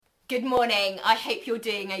Good morning. I hope you're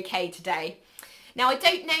doing okay today. Now, I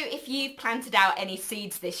don't know if you've planted out any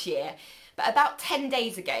seeds this year, but about 10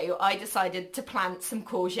 days ago, I decided to plant some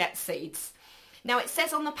courgette seeds. Now, it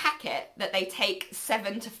says on the packet that they take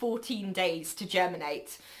 7 to 14 days to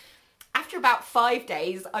germinate. After about 5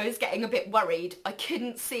 days, I was getting a bit worried. I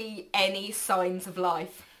couldn't see any signs of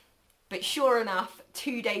life. But sure enough,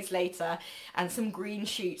 2 days later, and some green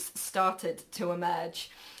shoots started to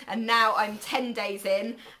emerge. And now I'm 10 days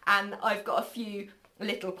in and I've got a few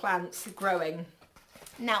little plants growing.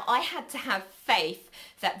 Now, I had to have faith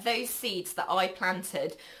that those seeds that I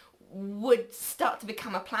planted would start to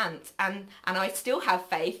become a plant, and I still have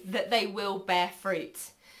faith that they will bear fruit.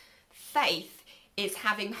 Faith is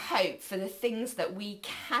having hope for the things that we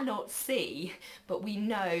cannot see, but we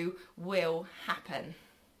know will happen.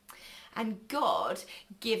 And God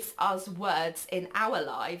gives us words in our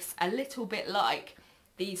lives a little bit like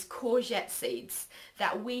these courgette seeds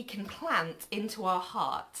that we can plant into our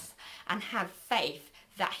hearts and have faith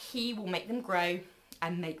that He will make them grow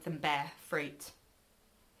and make them bear fruit.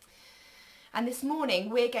 And this morning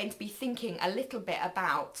we're going to be thinking a little bit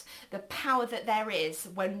about the power that there is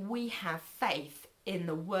when we have faith in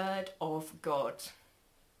the Word of God.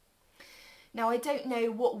 Now, I don't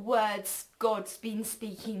know what words God's been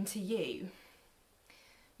speaking to you.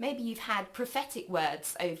 Maybe you've had prophetic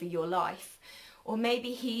words over your life, or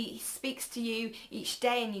maybe He speaks to you each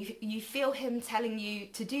day and you feel Him telling you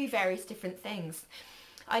to do various different things.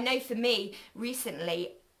 I know for me,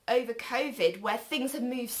 recently, over COVID, where things have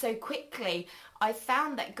moved so quickly, I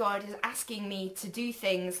found that God is asking me to do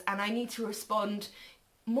things and I need to respond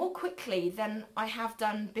more quickly than I have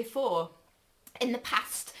done before. In the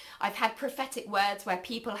past, I've had prophetic words where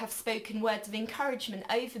people have spoken words of encouragement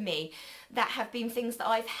over me that have been things that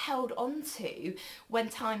I've held on to when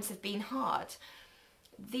times have been hard.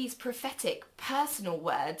 These prophetic personal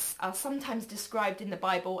words are sometimes described in the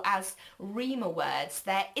Bible as rhema words.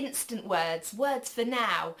 They're instant words, words for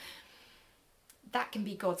now. That can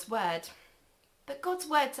be God's word. But God's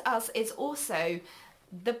word to us is also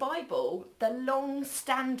the Bible, the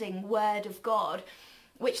long-standing word of God,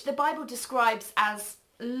 which the Bible describes as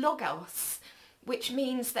logos, which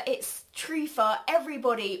means that it's true for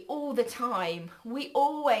everybody all the time. We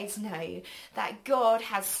always know that God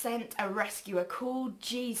has sent a rescuer called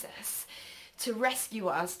Jesus to rescue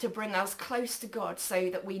us, to bring us close to God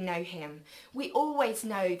so that we know Him. We always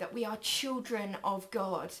know that we are children of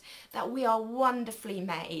God, that we are wonderfully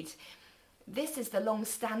made. This is the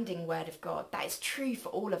long-standing word of God. That is true for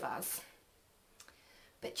all of us.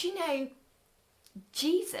 But you know,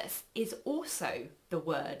 Jesus is also the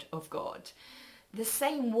Word of God. The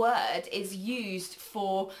same word is used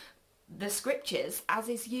for the scriptures as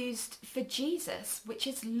is used for Jesus, which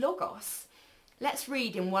is logos. Let's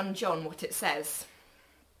read in 1 John what it says.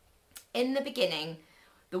 In the beginning,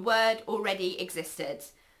 the Word already existed.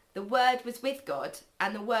 The Word was with God,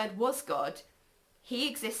 and the Word was God. He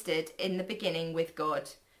existed in the beginning with God.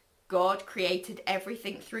 God created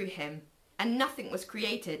everything through Him, and nothing was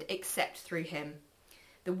created except through Him.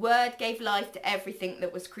 The Word gave life to everything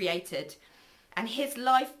that was created, and His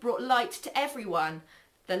life brought light to everyone.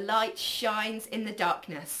 The light shines in the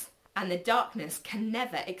darkness, and the darkness can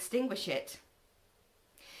never extinguish it.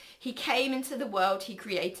 He came into the world He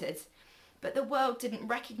created, but the world didn't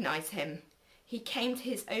recognize Him. He came to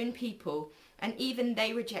His own people, and even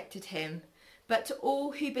they rejected Him. But to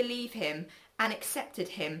all who believe Him and accepted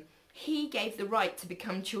Him, He gave the right to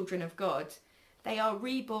become children of God. They are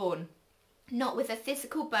reborn, not with a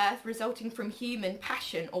physical birth resulting from human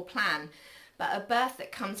passion or plan, but a birth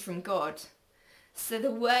that comes from God. So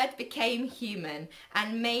the Word became human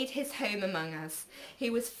and made His home among us. He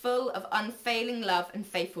was full of unfailing love and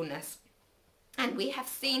faithfulness. And we have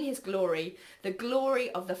seen His glory, the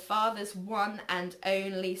glory of the Father's one and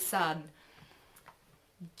only Son.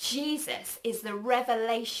 Jesus is the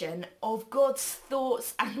revelation of God's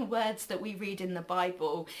thoughts and words that we read in the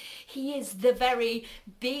Bible. He is the very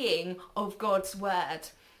being of God's word.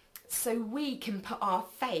 So we can put our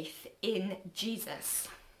faith in Jesus.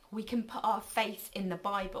 We can put our faith in the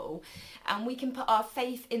Bible, and we can put our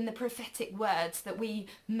faith in the prophetic words that we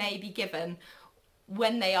may be given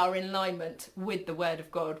when they are in alignment with the Word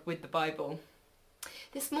of God, with the Bible.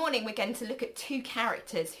 This morning we're going to look at two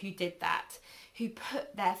characters who did that, who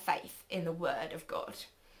put their faith in the Word of God.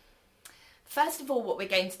 First of all, what we're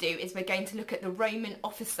going to do is we're going to look at the Roman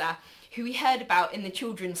officer who we heard about in the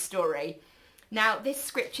children's story. Now, this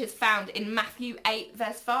scripture is found in Matthew 8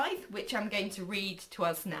 verse 5, which I'm going to read to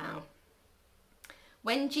us now.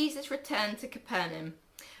 When Jesus returned to Capernaum,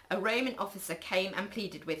 a Roman officer came and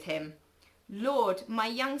pleaded with him. "Lord, my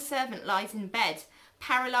young servant lies in bed,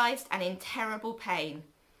 paralyzed and in terrible pain.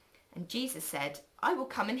 And Jesus said, I will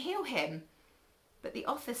come and heal him. But the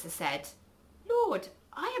officer said, Lord,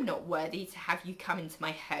 I am not worthy to have you come into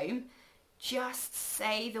my home. Just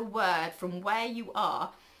say the word from where you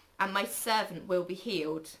are, and my servant will be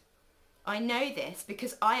healed. I know this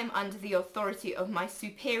because I am under the authority of my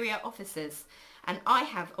superior officers, and I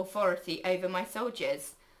have authority over my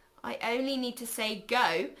soldiers. I only need to say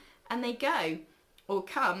go, and they go, or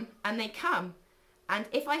come, and they come. And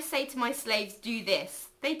if I say to my slaves, do this,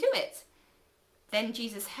 they do it. Then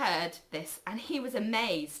Jesus heard this, and he was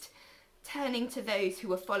amazed. Turning to those who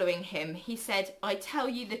were following him, he said, I tell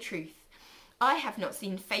you the truth. I have not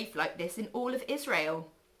seen faith like this in all of Israel.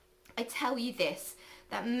 I tell you this,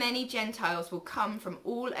 that many Gentiles will come from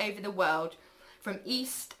all over the world, from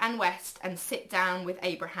east and west, and sit down with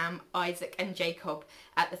Abraham, Isaac, and Jacob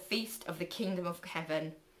at the feast of the kingdom of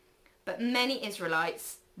heaven. But many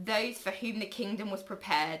Israelites, those for whom the kingdom was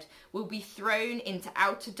prepared, will be thrown into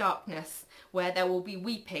outer darkness, where there will be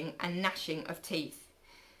weeping and gnashing of teeth.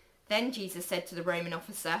 Then Jesus said to the Roman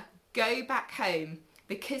officer, Go back home,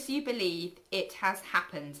 because you believe it has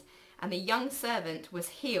happened. And the young servant was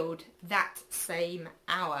healed that same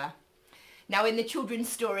hour. Now, in the children's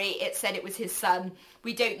story, it said it was his son.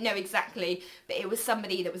 We don't know exactly, but it was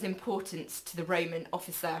somebody that was important to the Roman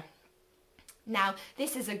officer. Now,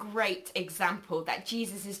 this is a great example that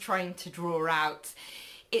Jesus is trying to draw out.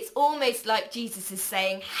 It's almost like Jesus is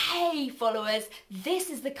saying, hey, followers, this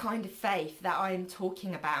is the kind of faith that I am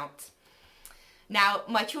talking about. Now,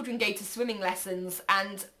 my children go to swimming lessons,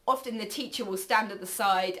 and often the teacher will stand at the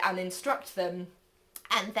side and instruct them,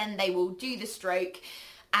 and then they will do the stroke.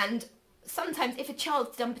 And sometimes if a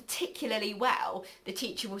child's done particularly well, the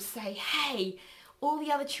teacher will say, hey, all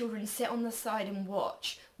the other children sit on the side and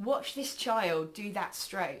watch this child do that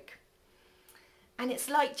stroke. And it's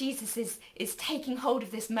like Jesus is taking hold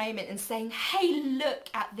of this moment and saying, hey, look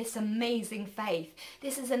at this amazing faith.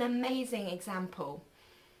 This is an amazing example.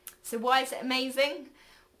 So why is it amazing?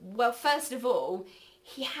 Well, first of all,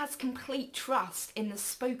 he has complete trust in the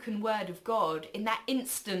spoken word of God, in that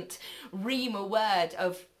instant rhema word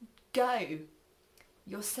of go.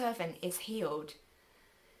 Your servant is healed.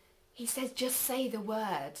 He says, just say the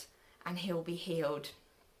word and he'll be healed.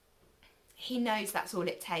 He knows that's all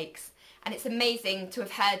it takes. And it's amazing to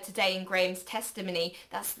have heard today in Graham's testimony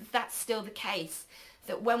that's still the case.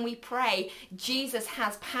 That when we pray, Jesus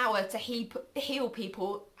has power to heal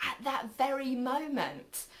people at that very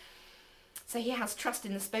moment. So he has trust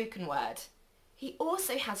in the spoken word. He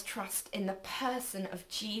also has trust in the person of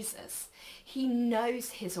Jesus. He knows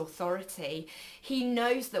his authority. He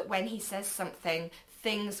knows that when he says something,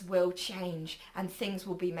 things will change and things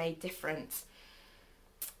will be made different.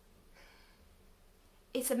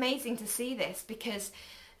 It's amazing to see this because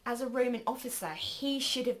as a Roman officer, he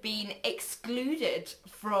should have been excluded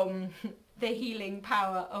from the healing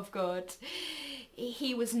power of God.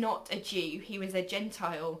 He was not a Jew, he was a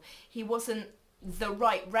Gentile. He wasn't the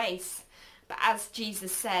right race. But as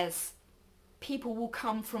Jesus says, people will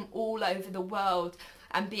come from all over the world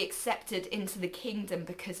and be accepted into the kingdom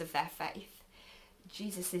because of their faith.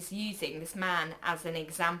 Jesus is using this man as an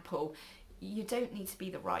example. You don't need to be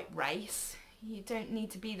the right race. You don't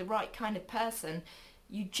need to be the right kind of person.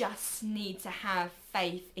 You just need to have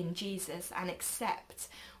faith in Jesus and accept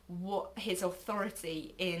what his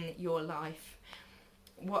authority in your life.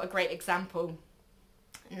 What a great example.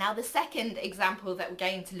 Now, the second example that we're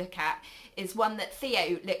going to look at is one that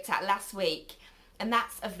Theo looked at last week, and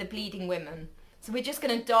that's of the bleeding women. So we're just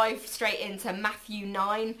going to dive straight into Matthew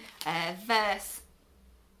 9, verse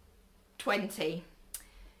 20.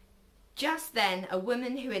 Just then, a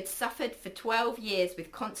woman who had suffered for 12 years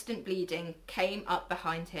with constant bleeding came up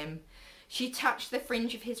behind him. She touched the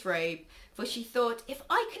fringe of his robe, for she thought, if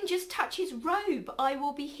I can just touch his robe, I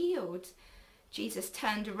will be healed. Jesus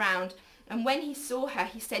turned around, and when he saw her,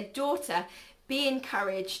 he said, Daughter, be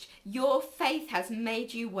encouraged. Your faith has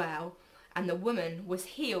made you well. And the woman was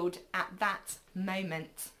healed at that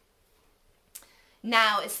moment.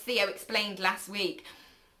 Now, as Theo explained last week,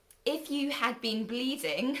 if you had been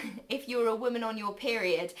bleeding, if you were a woman on your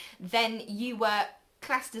period, then you were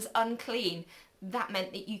classed as unclean. That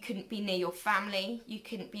meant that you couldn't be near your family, you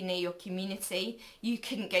couldn't be near your community, you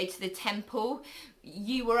couldn't go to the temple,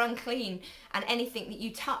 you were unclean, and anything that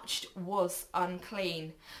you touched was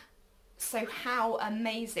unclean. So how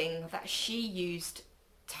amazing that she used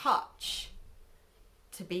touch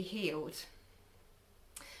to be healed.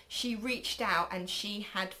 She reached out and she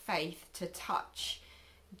had faith to touch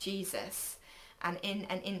Jesus, and in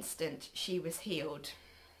an instant she was healed.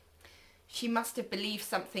 She must have believed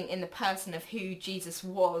something in the person of who Jesus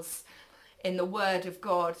was. in the Word of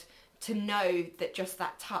God to know that just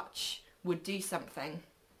that touch would do something.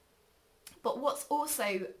 But what's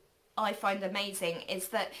also I find amazing is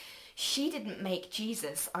that she didn't make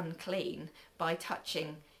Jesus unclean by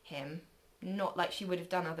touching him, not like she would have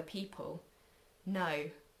done other people. No,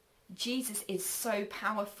 Jesus is so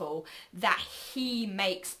powerful that he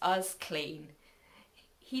makes us clean.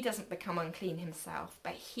 He doesn't become unclean himself,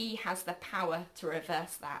 but he has the power to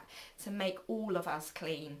reverse that, to make all of us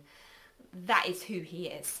clean. That is who he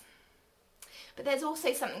is. But there's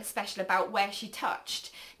also something special about where she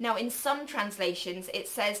touched. Now, in some translations, it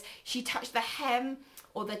says she touched the hem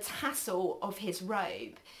or the tassel of his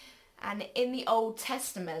robe. And in the Old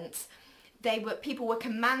Testament, people were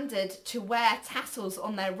commanded to wear tassels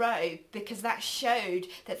on their robe because that showed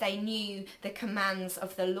that they knew the commands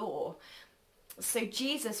of the law. So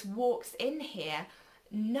Jesus walks in here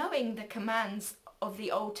knowing the commands of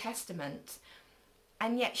the Old Testament,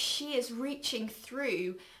 and yet she is reaching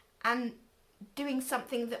through and doing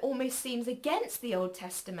something that almost seems against the Old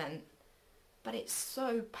Testament. But it's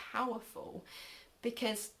so powerful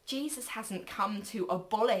because Jesus hasn't come to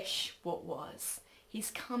abolish what was.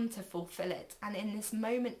 He's come to fulfill it. And in this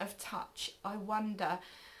moment of touch, I wonder,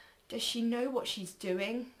 does she know what she's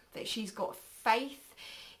doing? That she's got faith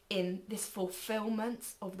in this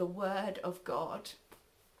fulfillment of the Word of God?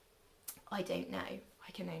 I don't know.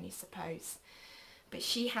 I can only suppose. But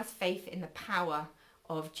she has faith in the power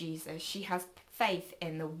of Jesus. She has faith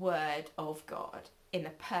in the Word of God, in the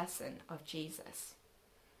person of Jesus.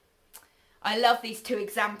 I love these two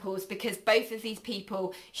examples because both of these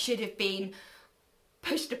people should have been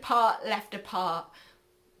pushed apart, left apart,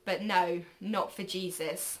 but no, not for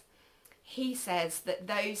Jesus. He says that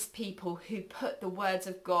those people who put the words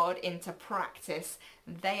of God into practice,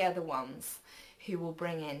 they are the ones who will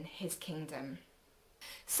bring in his kingdom.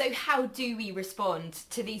 So how do we respond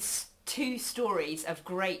to these two stories of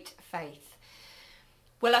great faith?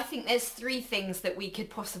 Well, I think there's three things that we could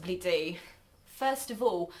possibly do. First of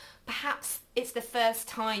all, perhaps it's the first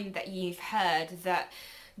time that you've heard that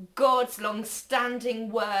God's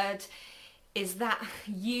long-standing word is that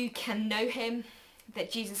you can know him, that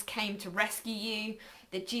Jesus came to rescue you,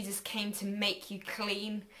 that Jesus came to make you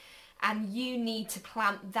clean, and you need to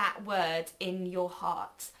plant that word in your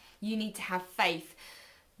heart. You need to have faith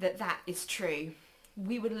that that is true.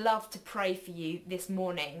 We would love to pray for you this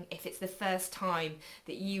morning if it's the first time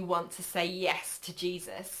that you want to say yes to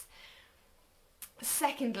Jesus.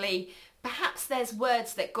 Secondly, perhaps there's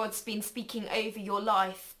words that God's been speaking over your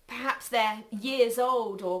life. Perhaps they're years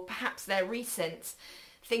old or perhaps they're recent.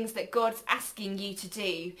 Things that God's asking you to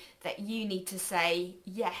do that you need to say,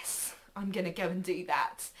 yes, I'm going to go and do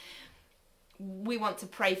that. We want to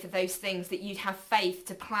pray for those things, that you'd have faith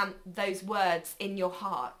to plant those words in your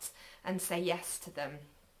heart and say yes to them.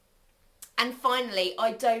 And finally,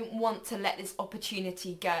 I don't want to let this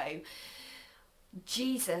opportunity go.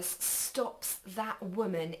 Jesus stops that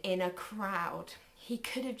woman in a crowd. He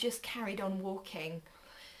could have just carried on walking,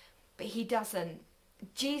 but he doesn't.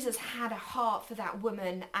 Jesus had a heart for that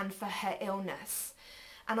woman and for her illness.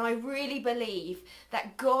 And I really believe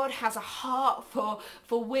that God has a heart for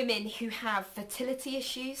women who have fertility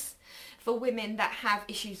issues, for women that have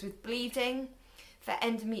issues with bleeding, for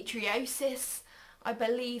endometriosis. I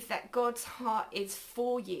believe that God's heart is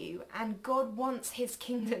for you and God wants his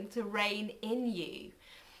kingdom to reign in you.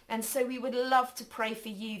 And so we would love to pray for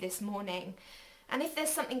you this morning. And if there's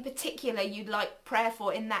something particular you'd like prayer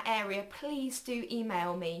for in that area, please do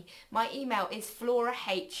email me. My email is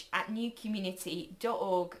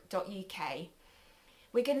florah@newcommunity.org.uk.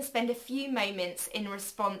 We're going to spend a few moments in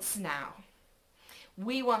response now.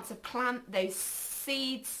 We want to plant those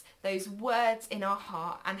seeds, those words in our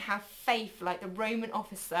heart and have faith like the Roman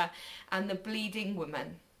officer and the bleeding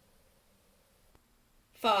woman.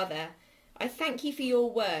 Father, I thank you for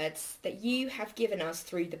your words that you have given us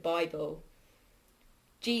through the Bible.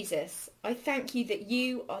 Jesus, I thank you that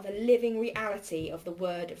you are the living reality of the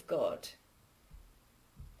Word of God.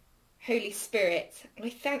 Holy Spirit, I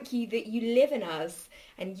thank you that you live in us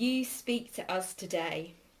and you speak to us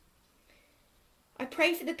today. I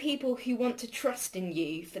pray for the people who want to trust in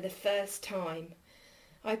you for the first time.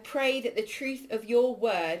 I pray that the truth of your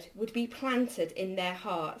word would be planted in their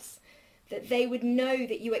hearts, that they would know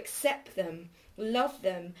that you accept them, love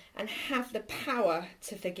them, and have the power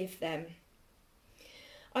to forgive them.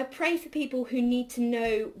 I pray for people who need to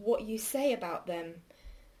know what you say about them.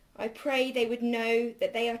 I pray they would know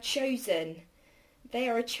that they are chosen, they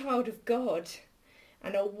are a child of God,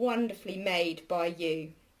 and are wonderfully made by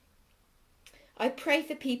you. I pray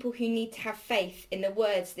for people who need to have faith in the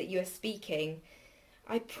words that you are speaking.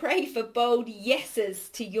 I pray for bold yeses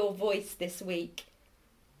to your voice this week.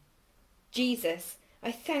 Jesus,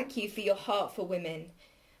 I thank you for your heart for women.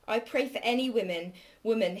 I pray for any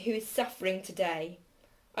woman who is suffering today.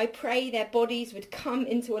 I pray their bodies would come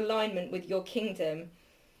into alignment with your kingdom.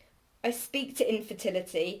 I speak to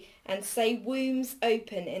infertility and say wombs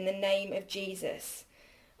open in the name of Jesus.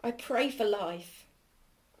 I pray for life.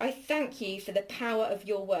 I thank you for the power of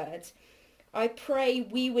your word. I pray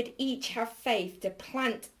we would each have faith to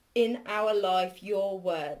plant in our life your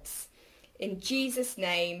words. In Jesus'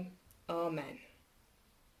 name, amen.